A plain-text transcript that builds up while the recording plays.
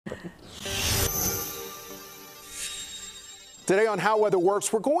Today on How Weather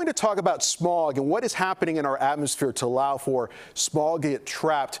Works, we're going to talk about smog and what is happening in our atmosphere to allow for smog to get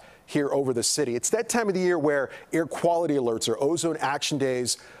trapped here over the city. It's that time of the year where air quality alerts or ozone action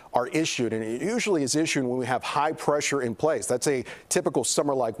days are issued, and it usually is issued when we have high pressure in place. That's a typical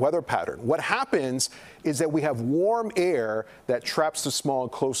summer-like weather pattern. What happens is that we have warm air that traps the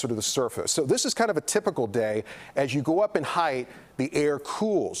smog closer to the surface. So this is kind of a typical day. As you go up in height, the air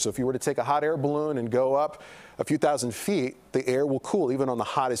cools. So if you were to take a hot air balloon and go up a few thousand feet, the air will cool even on the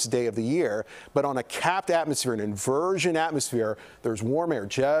hottest day of the year. But on a capped atmosphere, an inversion atmosphere, there's warm air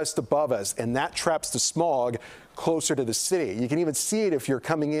just above us, and that traps the smog closer to the city. You can even see it if you're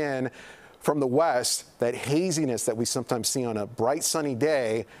coming in from the west, that haziness that we sometimes see on a bright sunny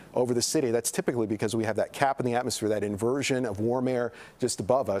day over the city. That's typically because we have that cap in the atmosphere, that inversion of warm air just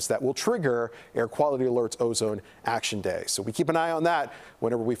above us that will trigger air quality alerts ozone action day. So we keep an eye on that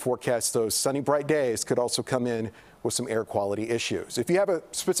whenever we forecast those sunny bright days could also come in with some air quality issues. If you have a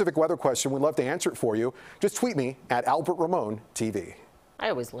specific weather question, we'd love to answer it for you. Just tweet me at Albert Ramon TV. I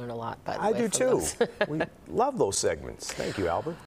always learn a lot, by the way. I do too. We love those segments. Thank you, Albert.